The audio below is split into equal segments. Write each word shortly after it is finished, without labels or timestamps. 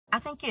I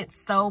think it's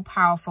so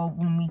powerful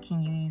when we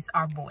can use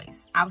our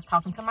voice. I was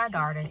talking to my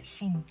daughter.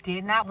 She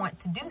did not want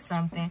to do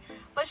something,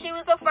 but she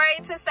was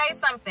afraid to say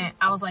something.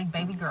 I was like,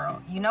 baby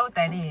girl, you know what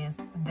that is?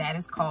 That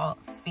is called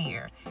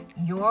fear.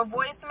 Your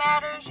voice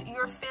matters.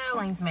 Your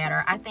feelings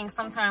matter. I think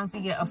sometimes we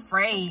get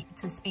afraid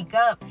to speak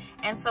up,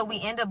 and so we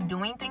end up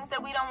doing things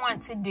that we don't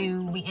want to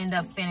do. We end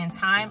up spending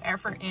time,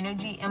 effort,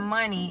 energy, and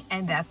money,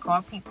 and that's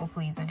called people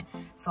pleasing.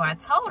 So I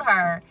told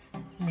her,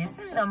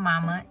 listen, little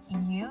mama,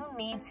 you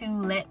need to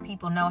let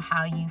people know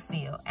how you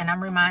feel. And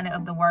I'm reminded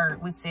of the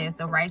word which says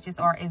the righteous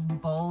are as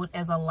bold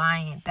as a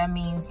lion. That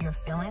means your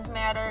feelings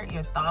matter,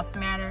 your thoughts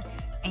matter,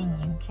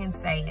 and you can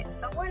say it.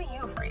 So what are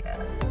you afraid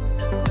of?